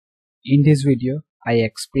In this video, I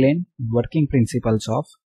explain working principles of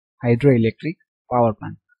hydroelectric power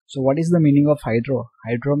plant. So what is the meaning of hydro?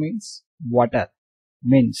 Hydro means water.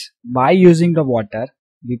 Means by using the water,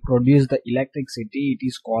 we produce the electricity. It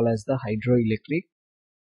is called as the hydroelectric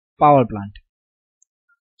power plant.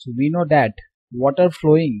 So we know that water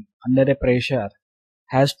flowing under a pressure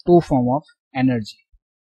has two forms of energy.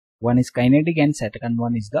 One is kinetic and second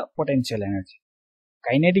one is the potential energy.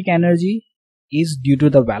 Kinetic energy is due to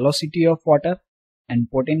the velocity of water and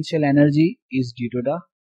potential energy is due to the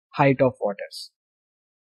height of waters.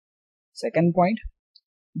 Second point,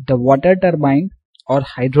 the water turbine or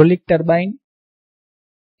hydraulic turbine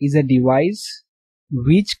is a device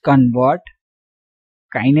which convert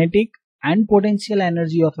kinetic and potential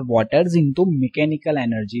energy of waters into mechanical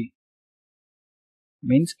energy.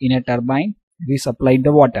 Means in a turbine we supply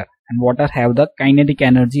the water and water have the kinetic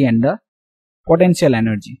energy and the potential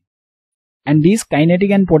energy. And this kinetic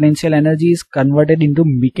and potential energy is converted into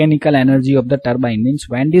mechanical energy of the turbine. Means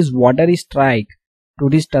when this water is strike to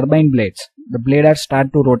these turbine blades, the blade are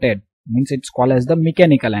start to rotate. Means it's called as the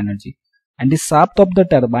mechanical energy. And the shaft of the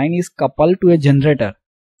turbine is coupled to a generator.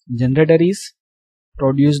 Generator is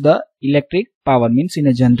produce the electric power. Means in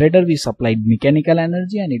a generator we supplied mechanical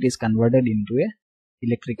energy and it is converted into a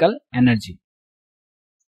electrical energy.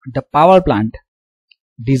 The power plant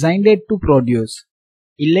designed to produce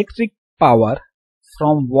electric power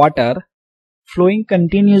from water flowing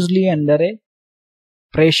continuously under a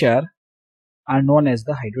pressure are known as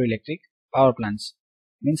the hydroelectric power plants.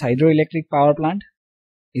 Means hydroelectric power plant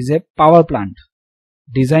is a power plant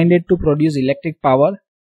designed to produce electric power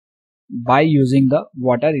by using the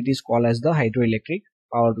water. It is called as the hydroelectric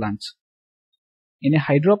power plants. In a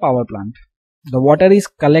hydropower plant, the water is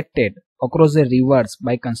collected across the rivers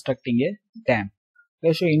by constructing a dam.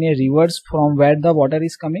 Okay, so in a rivers, from where the water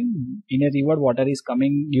is coming, in a river water is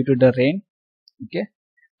coming due to the rain. Okay,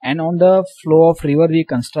 and on the flow of river we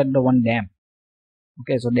construct the one dam.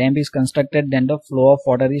 Okay, so dam is constructed, then the flow of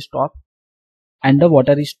water is stopped and the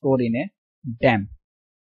water is stored in a dam.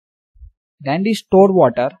 Then the stored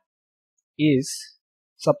water is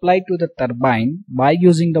supplied to the turbine by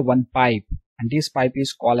using the one pipe, and this pipe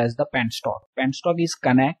is called as the penstock. Penstock is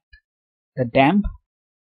connect the dam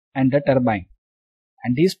and the turbine,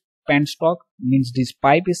 and this penstock means this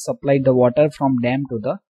pipe is supplied the water from dam to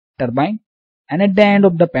the turbine, and at the end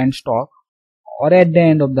of the penstock or at the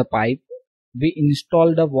end of the pipe we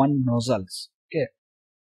install the one nozzles. Okay,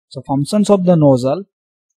 so functions of the nozzle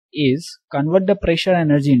is convert the pressure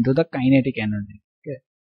energy into the kinetic energy. Okay,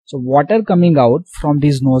 so water coming out from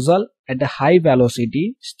this nozzle at a high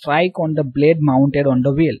velocity strike on the blade mounted on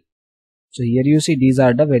the wheel. So here you see these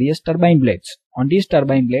are the various turbine blades. On these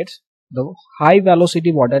turbine blades the high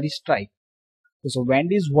velocity water is strike. So when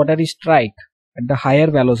this water is strike at the higher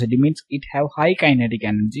velocity means it have high kinetic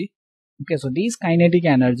energy. Okay, so this kinetic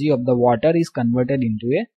energy of the water is converted into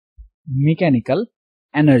a mechanical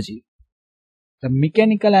energy. The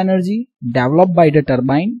mechanical energy developed by the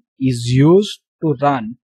turbine is used to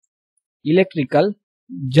run electrical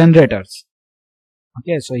generators.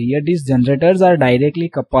 Okay, so here these generators are directly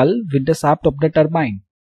coupled with the shaft of the turbine.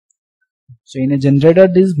 So in a generator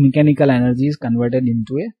this mechanical energy is converted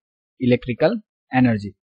into a electrical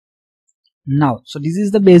energy. Now, so this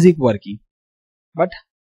is the basic working. But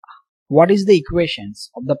what is the equations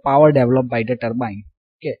of the power developed by the turbine?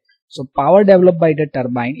 Okay, so power developed by the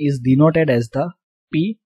turbine is denoted as the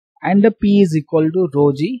P, and the P is equal to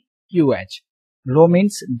rho g QH. Rho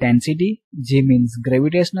means density, G means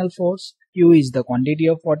gravitational force, Q is the quantity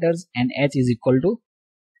of waters, and H is equal to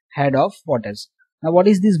head of waters. Now what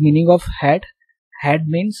is this meaning of head? Head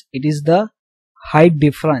means it is the height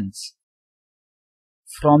difference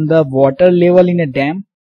from the water level in a dam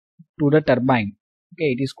to the turbine.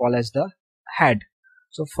 Okay, it is called as the head.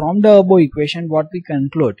 So from the above equation what we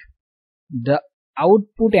conclude, the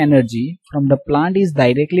output energy from the plant is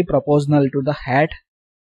directly proportional to the head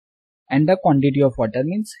and the quantity of water.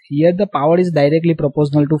 Means here the power is directly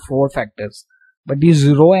proportional to four factors, but these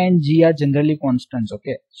rho and g are generally constants.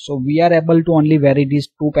 Okay, so we are able to only vary these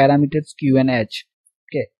two parameters Q and H.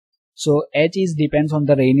 Okay, so H is depends on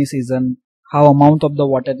the rainy season, how amount of the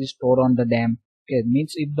water is stored on the dam. Okay,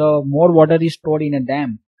 means if the more water is stored in a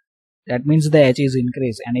dam, that means the H is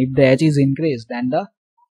increased, and if the H is increased then the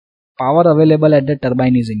power available at the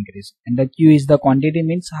turbine is increased, and the Q is the quantity,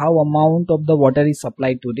 means how amount of the water is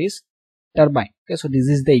supplied to this turbine. Okay, so this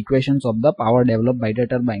is the equations of the power developed by the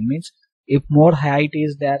turbine. Means if more height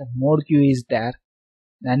is there, more Q is there,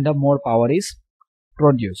 then the more power is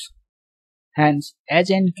produced. Hence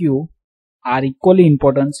H and Q are equally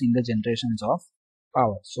important in the generations of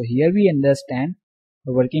power. So here we understand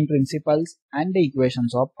the working principles and the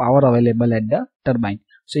equations of power available at the turbine.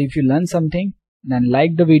 So if you learn something, then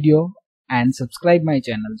like the video and subscribe my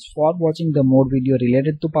channels for watching the more video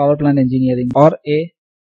related to power plant engineering or a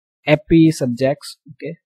FPE subjects.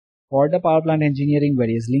 Okay, for the power plant engineering,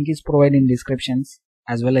 various link is provided in descriptions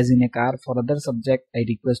as well as in a car. For other subject, I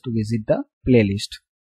request to visit the playlist.